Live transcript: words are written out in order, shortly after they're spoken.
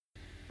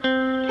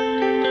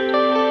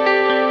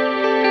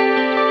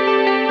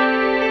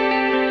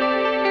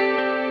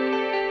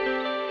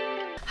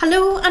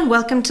Hello and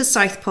welcome to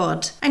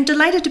Southpod. I'm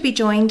delighted to be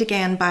joined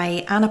again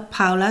by Anna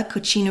Paula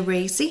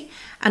Cucina-Resi,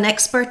 an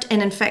expert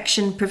in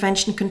infection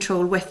prevention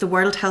control with the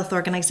World Health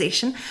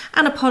Organization.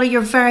 Anna Paula,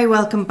 you're very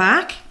welcome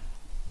back.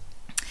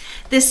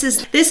 This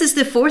is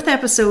the fourth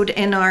episode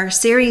in our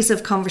series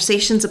of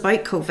conversations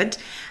about COVID.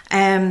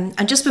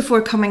 And just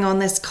before coming on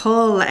this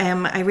call,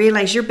 I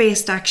realised you're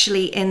based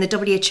actually in the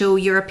WHO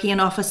European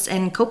office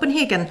in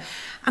Copenhagen.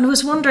 And I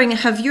was wondering,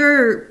 have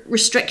your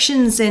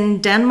restrictions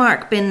in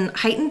Denmark been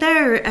heightened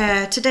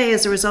there today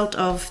as a result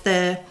of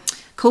the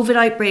COVID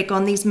outbreak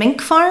on these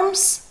mink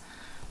farms?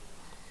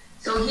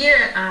 So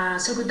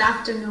good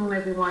afternoon,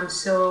 everyone.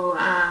 So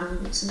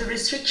the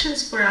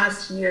restrictions for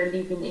us here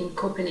living in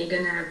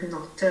Copenhagen have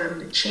not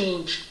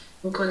changed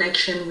in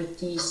connection with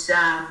this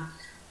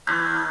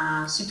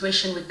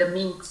situation with the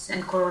minks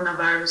and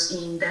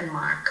coronavirus in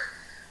Denmark.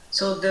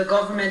 So the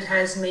government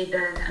has made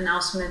an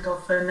announcement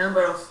of a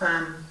number of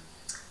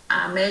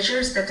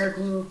measures that are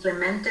being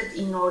implemented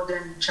in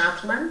Northern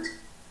Jutland.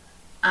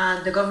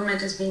 The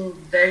government has been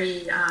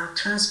very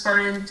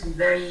transparent and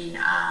very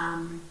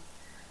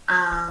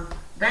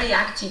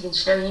active in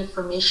sharing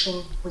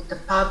information with the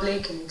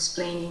public and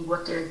explaining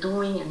what they're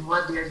doing and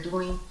what they're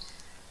doing.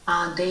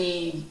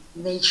 They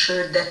made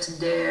sure that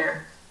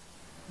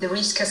the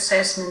risk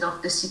assessment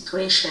of the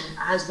situation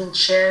has been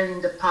shared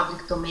in the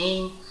public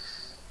domain.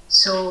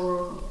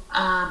 So,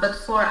 but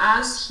for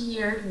us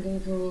here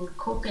living in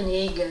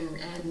Copenhagen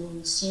and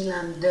in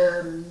Zealand,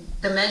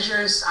 the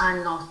measures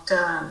are not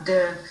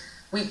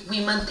we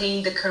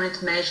maintain the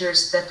current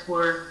measures that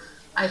were,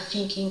 I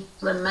think,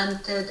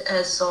 implemented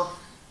as of,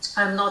 if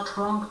I'm not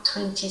wrong,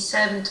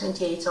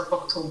 28th of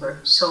October.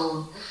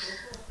 So,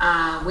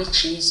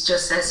 which is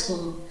just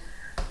asking.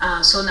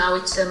 So now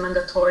it's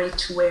mandatory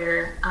to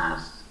wear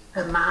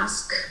a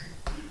mask,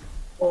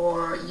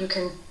 or you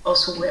can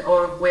also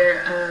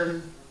wear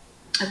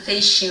a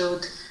face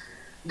shield,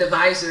 the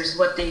visors,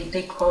 what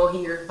they call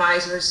here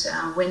visors,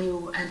 when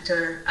you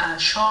enter a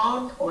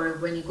shop or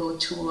when you go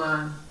to,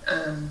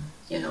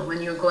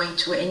 when you're going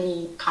to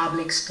any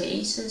public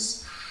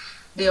spaces.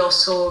 They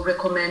also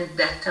recommend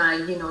that,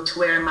 to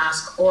wear a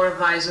mask or a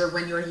visor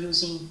when you're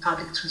using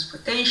public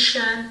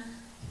transportation.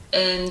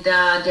 And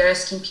they're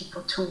asking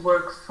people to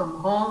work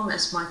from home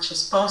as much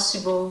as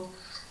possible.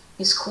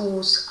 The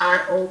schools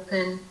are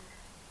open.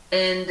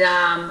 And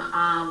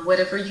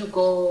wherever you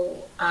go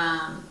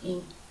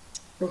in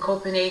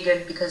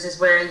Copenhagen, because it's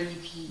where I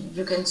live,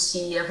 you can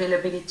see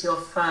availability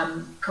of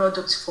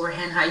products for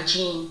hand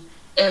hygiene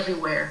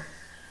everywhere.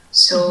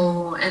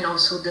 So, and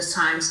also the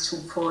signs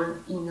for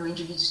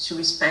individuals to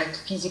respect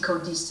physical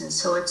distance.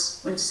 So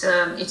it's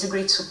a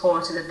great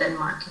support that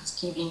Denmark is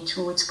giving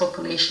to its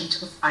population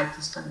to fight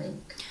this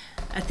pandemic.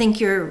 I think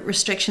your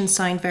restrictions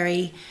sound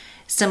very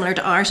similar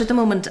to ours at the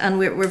moment, and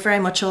we're very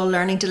much all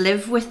learning to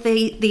live with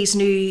these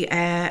new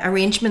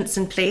arrangements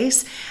in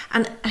place.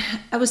 And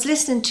I was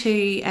listening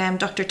to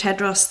Dr.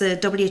 Tedros, the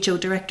WHO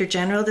Director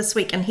General, this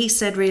week, and he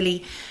said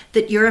really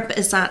that Europe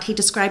is he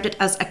described it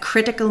as a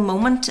critical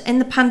moment in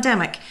the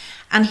pandemic,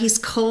 and he's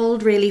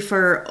called really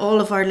for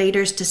all of our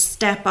leaders to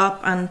step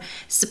up and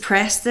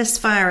suppress this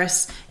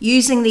virus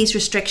using these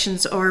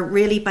restrictions, or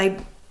really by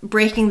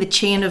breaking the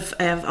chain of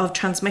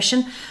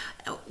transmission.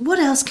 What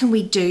else can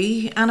we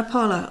do, Anna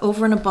Paula,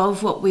 over and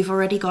above what we've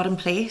already got in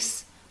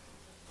place?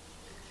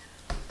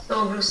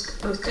 So, Ruth,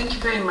 thank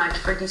you very much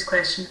for this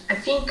question. I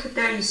think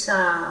there is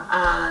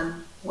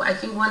one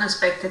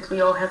aspect that we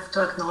all have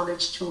to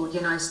acknowledge to,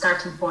 a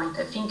starting point.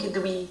 I think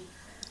that we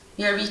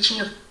are reaching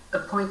a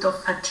point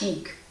of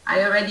fatigue.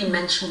 I already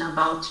mentioned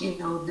about,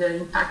 the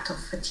impact of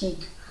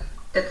fatigue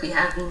that we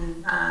have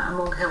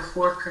among health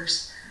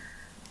workers.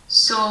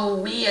 So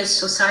we as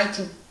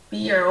society,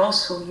 we are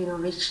also,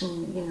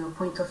 reaching, a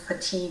point of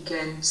fatigue,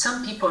 and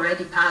some people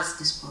already passed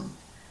this point.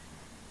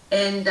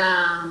 And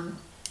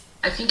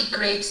I think it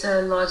creates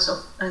a lot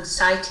of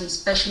anxiety,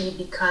 especially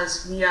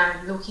because we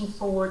are looking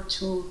forward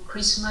to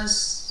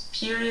Christmas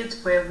period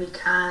where we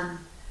can,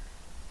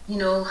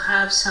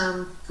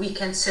 we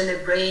can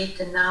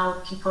celebrate, and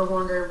now people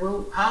wonder,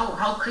 well,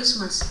 how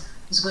Christmas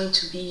is going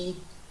to be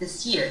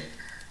this year,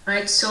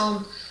 right?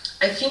 So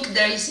I think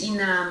there is in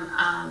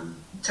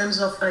terms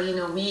of,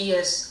 we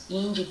as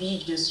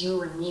individuals,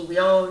 you and me, we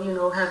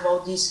all, have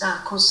all these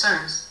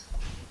concerns.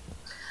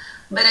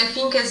 But I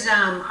think as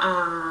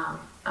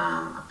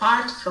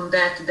apart from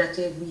that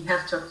we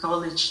have to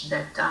acknowledge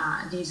that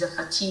there is a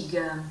fatigue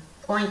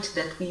point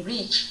that we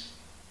reach.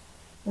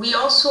 We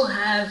also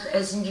have,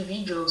 as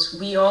individuals,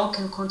 we all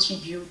can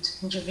contribute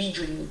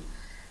individually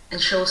and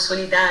show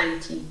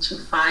solidarity to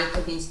fight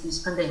against this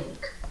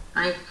pandemic,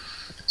 right?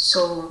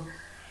 So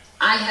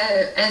I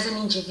have, as an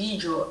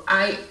individual,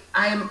 I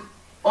am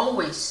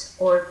always,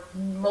 or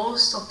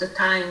most of the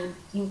time,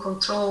 in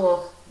control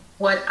of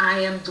what I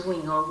am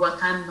doing or what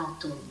I'm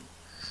not doing.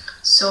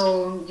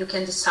 So you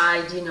can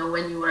decide,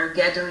 when you are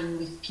gathering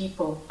with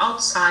people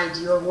outside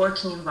your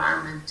working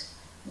environment,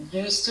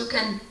 you still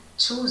can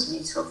choose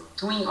this of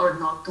doing or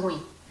not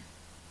doing.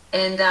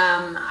 And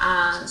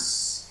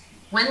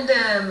when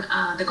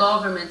the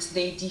governments,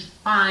 they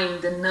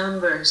define the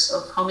numbers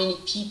of how many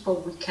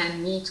people we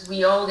can meet,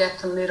 we all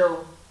get a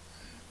little,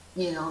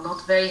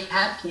 not very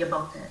happy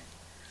about that.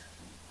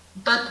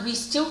 But we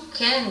still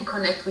can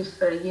connect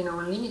with a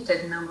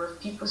limited number of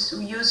people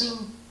through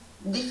using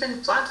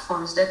different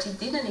platforms that it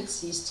didn't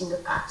exist in the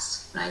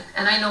past, right?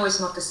 And I know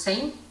it's not the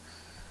same,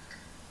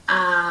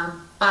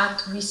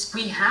 but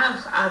we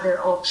have other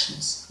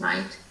options,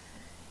 right?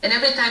 And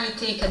every time you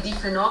take a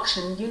different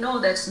option,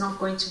 that's not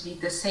going to be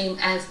the same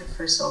as the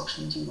first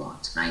option you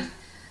want, right?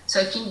 So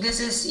I think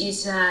this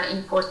is an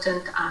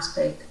important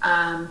aspect.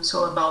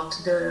 So about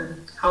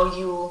how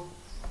you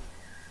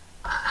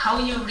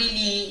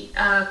really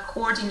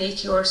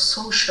coordinate your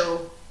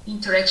social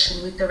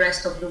interaction with the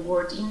rest of the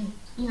world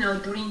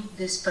during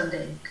this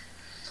pandemic.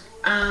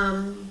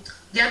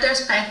 The other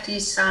aspect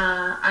is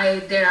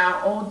there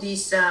are all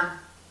these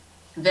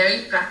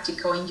very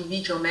practical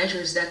individual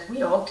measures that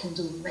we all can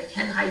do, like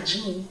hand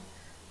hygiene.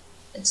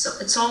 It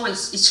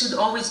should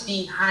always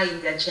be high in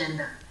the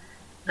agenda,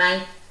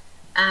 right?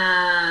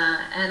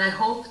 And I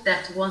hope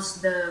that once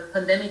the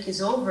pandemic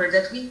is over,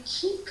 that we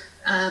keep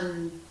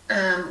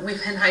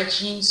with hand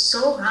hygiene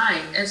so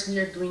high as we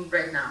are doing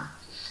right now.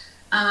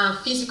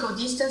 Physical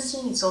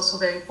distancing is also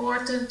very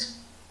important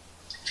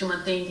to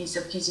maintain this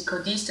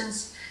physical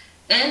distance.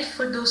 And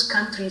for those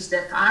countries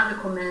that are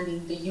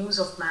recommending the use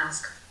of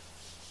masks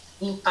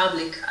in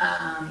public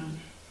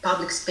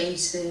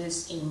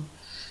spaces, in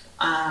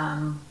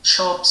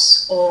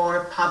shops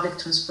or public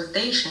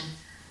transportation,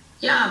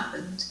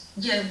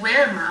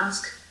 wear a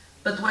mask,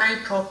 but wear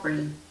it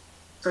properly.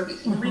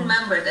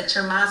 Remember that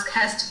your mask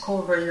has to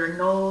cover your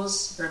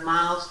nose, your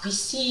mouth. We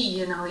see,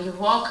 you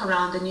walk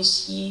around and you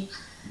see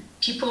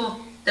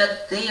people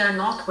that they are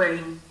not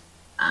wearing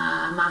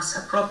masks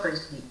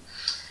appropriately.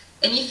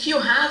 And if you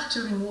have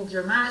to remove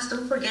your mask,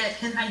 don't forget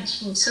hand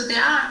hygiene. So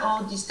there are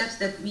all these steps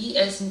that we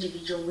as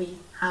individuals, we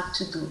have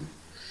to do.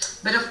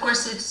 But of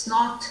course, it's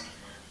not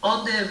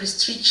all the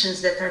restrictions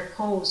that are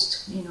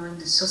posed, in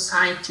the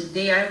society,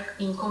 they are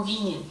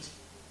inconvenient,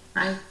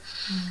 right?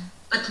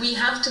 But we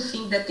have to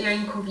think that they are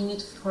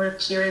inconvenient for a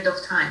period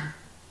of time.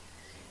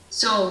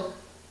 So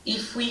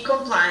if we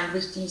comply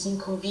with these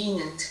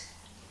inconvenient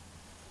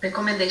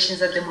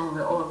recommendations at the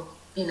moment, or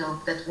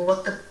that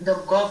what the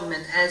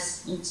government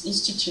has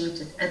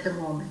instituted at the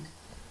moment,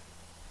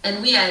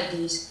 and we add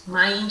this,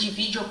 my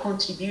individual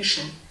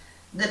contribution,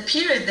 the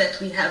period that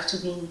we have to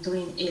be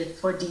doing it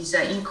for this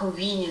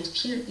inconvenient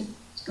period, it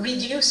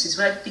reduces,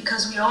 right?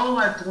 Because we all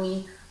are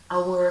doing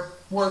our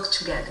work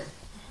together.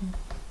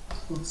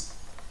 Yes.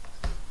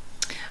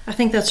 I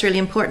think that's really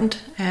important.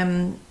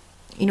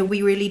 We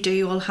really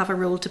do all have a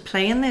role to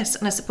play in this.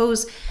 And I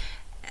suppose,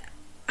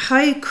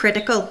 how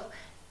critical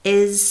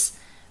is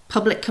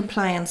public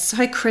compliance?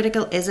 How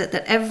critical is it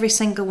that every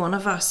single one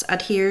of us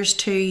adheres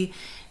to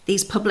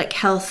these public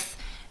health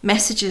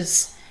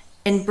messages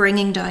in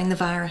bringing down the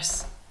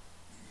virus?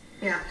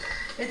 Yeah,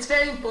 it's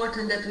very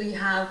important that we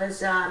have,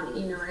 as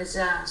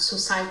a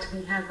society,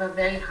 we have a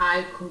very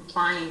high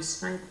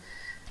compliance, right?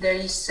 There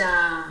is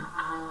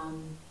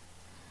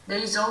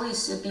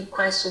always a big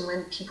question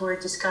when people are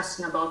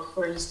discussing about,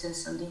 for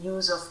instance, on the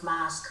use of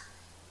masks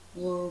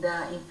in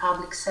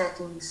public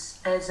settings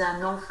as a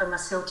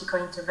non-pharmaceutical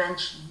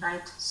intervention,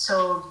 right?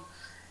 So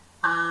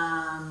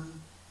I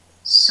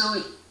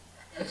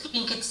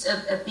think it's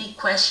a big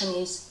question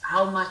is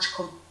how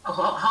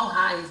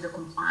high is the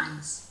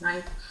compliance,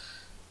 right?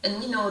 And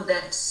we know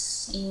that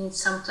in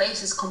some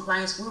places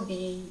compliance will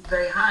be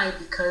very high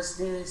because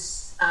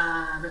this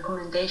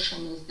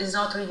recommendation is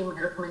not really a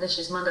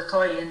recommendation, it's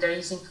mandatory, and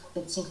it's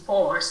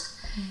enforced.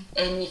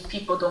 And if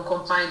people don't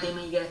comply, they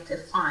may get a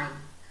fine.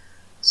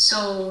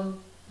 So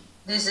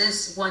this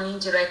is one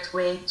indirect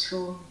way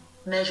to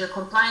measure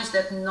compliance,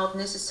 that not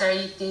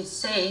necessarily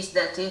says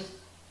that if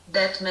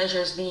that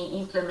measure is being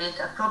implemented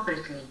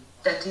appropriately,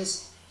 that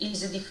is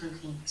a different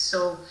thing.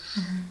 So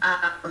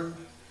I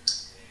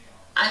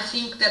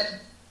think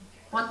that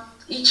what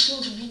each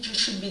individual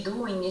should be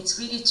doing, it's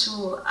really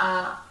to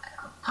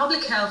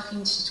public health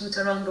institutes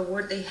around the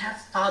world, they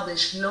have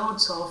published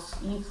loads of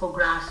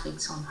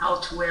infographics on how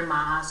to wear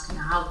masks and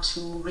how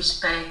to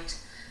respect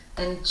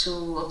and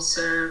to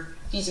observe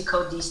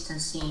physical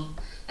distancing,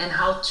 and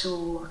how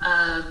to,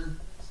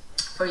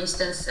 for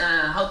instance,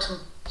 how to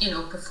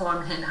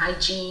perform hand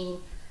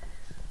hygiene.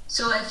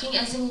 So I think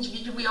as an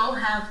individual, we all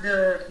have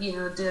the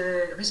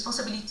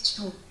responsibility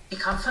to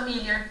become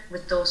familiar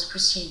with those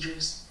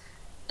procedures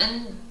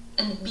and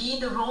be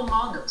the role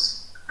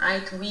models,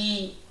 right?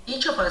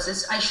 Each of us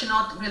I should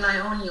not rely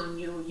only on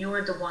you. You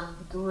are the one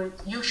who do it.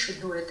 You should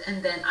do it,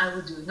 and then I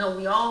will do it. No,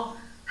 we all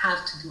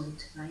have to do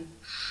it, right?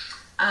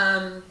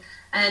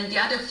 And the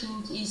other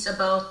thing is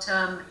about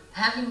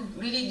having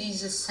really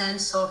this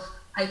sense of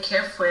I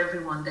care for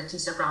everyone that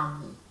is around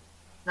me,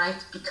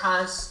 right?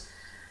 Because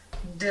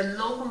the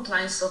low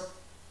compliance of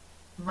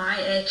my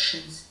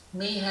actions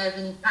may have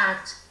an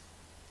impact,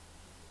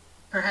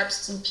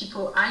 perhaps in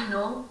people I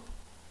know,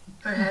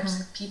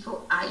 perhaps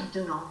people I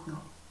do not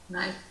know,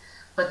 right?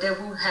 but they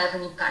will have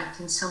an impact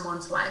in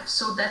someone's life.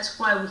 So that's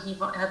why we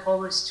have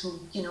always to,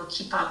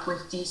 keep up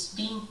with this,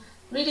 being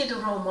really the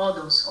role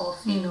models of,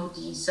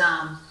 these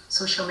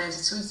social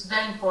measures. So it's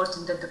very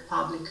important that the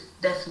public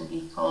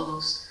definitely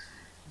follows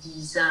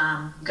these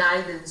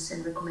guidance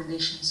and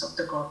recommendations of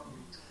the government.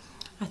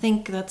 I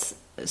think that's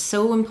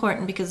so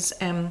important because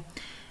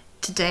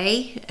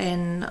today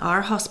in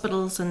our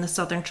hospitals in the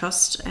Southern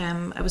Trust,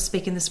 I was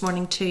speaking this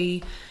morning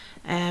to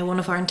one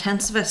of our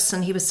intensivists,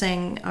 and he was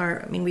saying,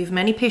 we have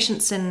many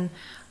patients in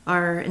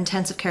our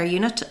intensive care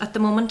unit at the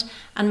moment,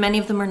 and many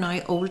of them are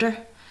now older.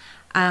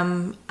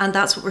 And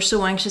that's what we're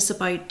so anxious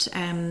about.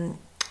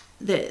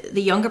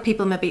 The younger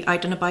people maybe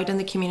out and about in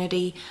the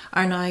community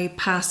are now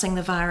passing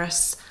the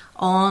virus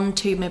on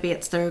to, maybe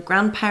it's their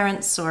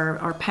grandparents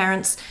or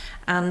parents,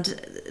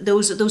 and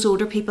those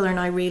older people are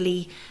now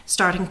really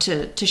starting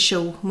to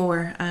show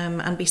more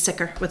and be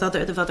sicker with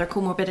other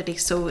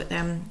comorbidities. So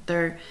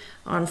they're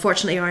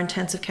unfortunately, our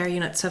intensive care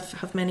units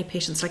have many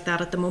patients like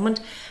that at the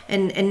moment.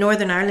 In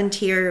Northern Ireland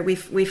here,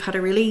 we've had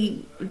a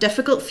really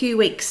difficult few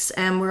weeks.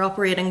 We're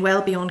operating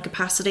well beyond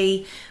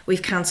capacity.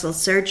 We've cancelled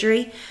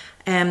surgery.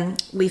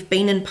 We've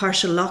been in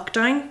partial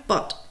lockdown,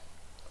 but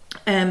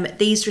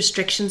these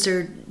restrictions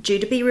are due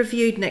to be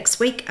reviewed next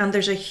week, and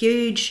there's a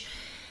huge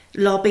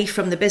lobby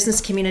from the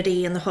business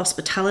community and the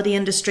hospitality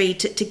industry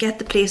to get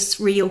the place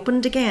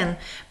reopened again.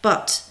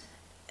 But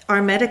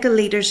our medical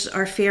leaders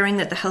are fearing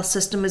that the health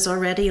system is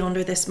already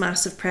under this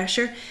massive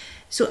pressure.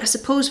 So I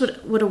suppose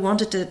what I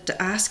wanted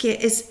to ask you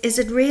is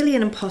it really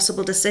an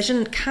impossible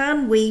decision?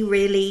 Can we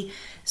really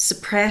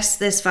suppress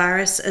this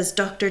virus, as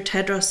Dr.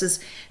 Tedros is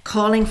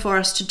calling for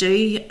us to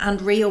do,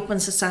 and reopen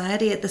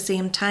society at the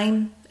same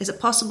time? Is it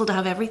possible to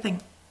have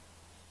everything?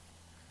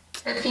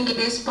 I think it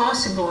is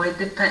possible.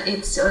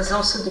 It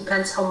also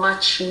depends how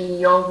much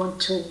we all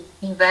want to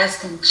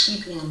invest and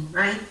chip in,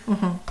 right?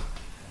 Mm-hmm.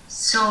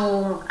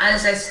 So,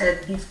 as I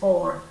said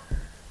before,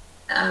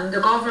 the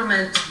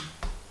government,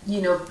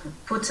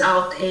 puts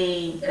out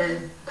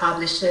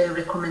published a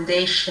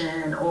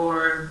recommendation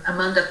or a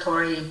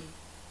mandatory,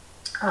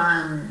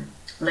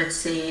 let's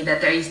say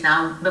that there is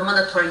now the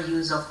mandatory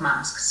use of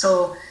masks.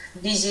 So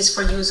this is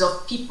for use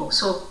of people.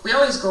 So we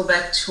always go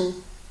back to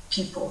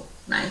people,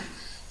 right?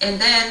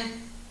 And then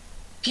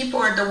people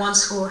are the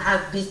ones who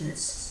have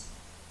business,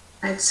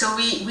 right? So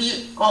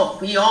we all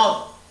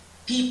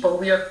people,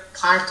 we are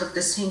part of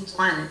the same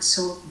planet.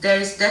 So there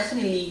is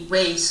definitely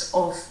ways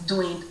of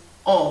doing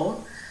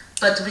all,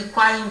 but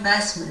require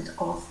investment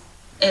of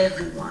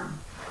everyone.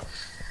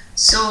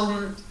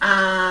 So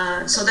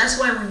that's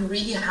why we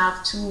really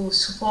have to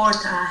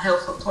support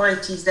health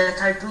authorities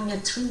that are doing a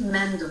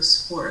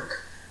tremendous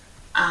work.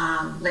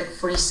 Like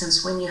for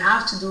instance, when you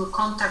have to do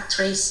contact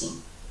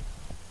tracing,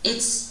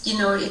 it's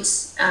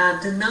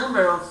the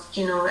number of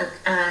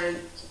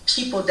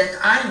people that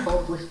are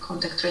involved with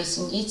contact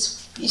tracing.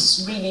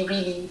 It's really,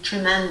 really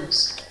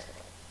tremendous.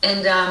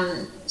 And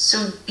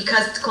so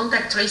because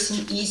contact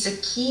tracing is a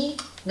key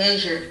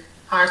measure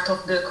part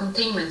of the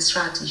containment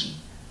strategy,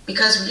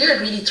 because we are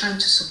really trying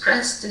to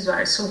suppress this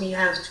virus. So we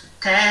have to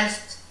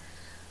test,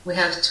 we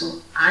have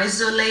to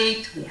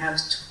isolate, we have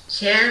to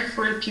care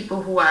for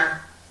people who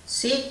are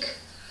sick,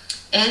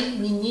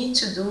 and we need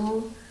to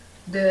do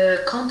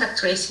the contact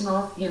tracing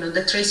of,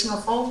 the tracing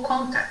of all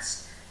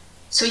contacts.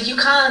 So you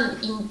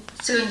can't,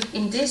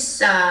 in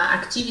these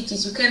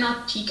activities, you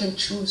cannot pick and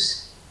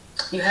choose.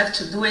 You have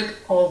to do it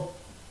all.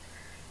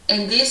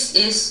 And this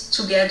is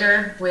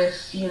together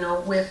with,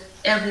 with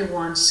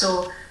everyone.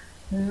 So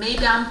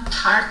maybe I'm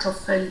part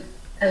of a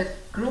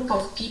group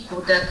of people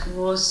that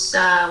was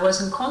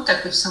in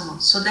contact with someone.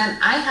 So then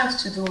I have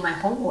to do my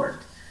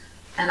homework,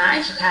 and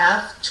I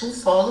have to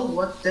follow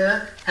what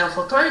the health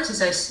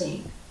authorities are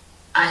saying.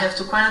 I have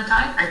to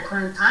quarantine. I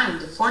quarantine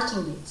the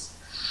 14 days.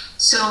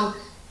 So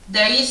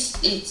there is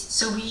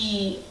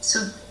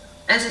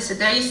as I said,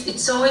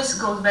 it's always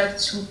goes back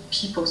to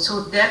people.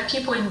 So there are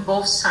people in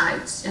both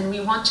sides, and we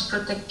want to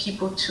protect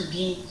people to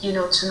be,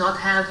 to not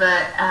have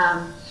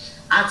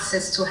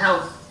access to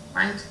health,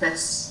 right?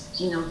 That's,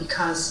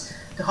 because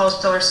the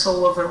hospitals are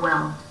so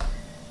overwhelmed.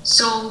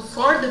 So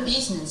for the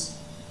business,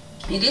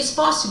 it is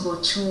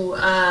possible to,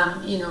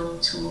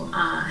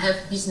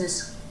 have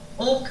business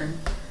open,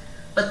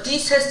 but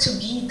this has to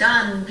be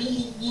done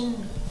really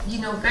in,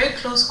 very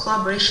close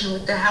collaboration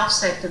with the health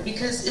sector,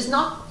 because it's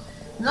not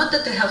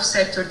that the health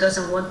sector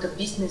doesn't want the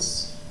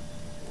business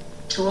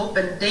to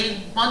open.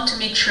 They want to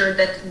make sure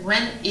that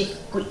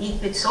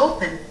if it's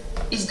open,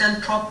 it's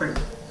done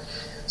properly.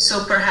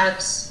 So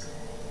perhaps,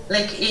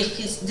 like if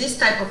it's this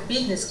type of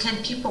business,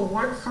 can people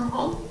work from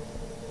home?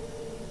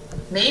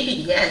 Maybe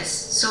yes.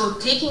 So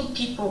taking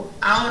people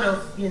out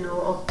of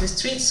of the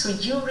streets, so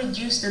you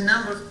reduce the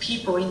number of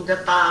people in the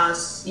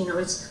bus,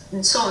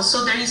 and so on.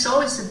 So there is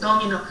always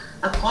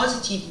a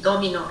positive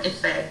domino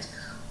effect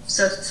of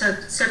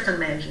certain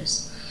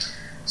measures.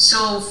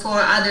 So for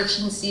other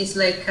things is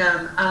like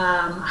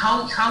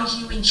how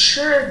you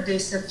ensure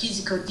this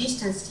physical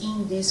distance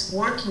in this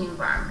working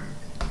environment.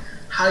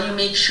 how you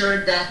make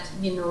sure that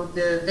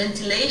the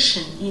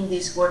ventilation in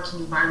this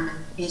working environment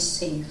is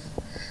safe.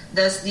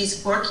 Does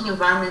this working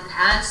environment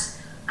has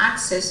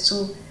access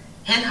to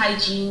hand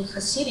hygiene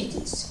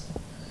facilities?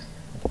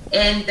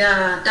 And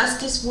does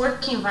this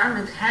working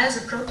environment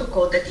has a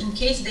protocol that in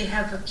case they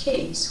have a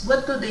case,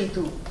 what do they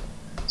do?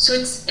 So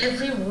it's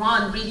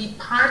everyone really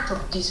part of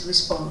this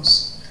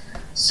response.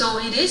 So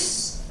it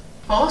is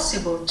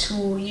possible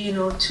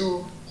to,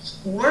 to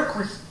work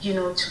with,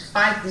 to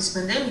fight this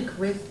pandemic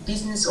with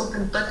business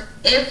open, but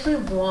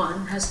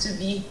everyone has to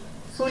be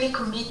fully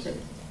committed,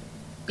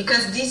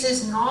 because this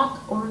is not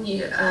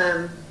only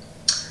a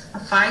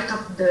fight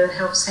of the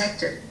health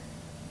sector.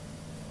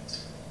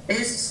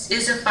 This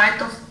is a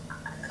fight of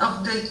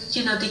the,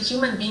 the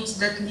human beings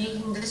that live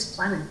in this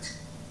planet,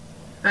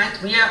 right?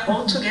 We are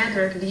all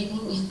together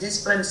living in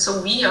this planet,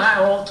 so we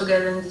are all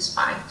together in this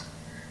fight.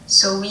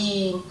 So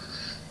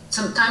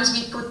sometimes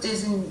we put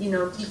this in,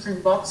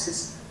 different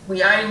boxes.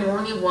 We are in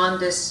only one,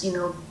 this,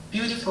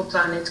 beautiful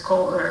planet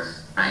called Earth,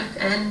 right?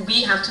 And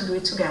we have to do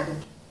it together.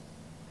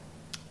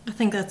 I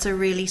think that's a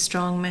really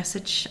strong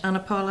message, Anna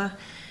Paula.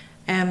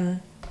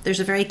 There's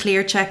a very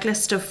clear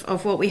checklist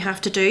of what we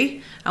have to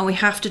do, and we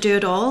have to do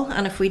it all.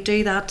 And if we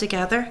do that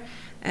together,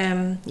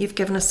 you've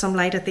given us some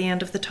light at the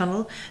end of the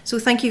tunnel. So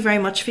thank you very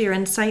much for your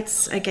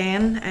insights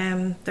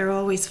again. They're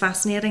always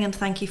fascinating, and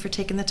thank you for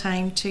taking the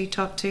time to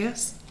talk to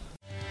us.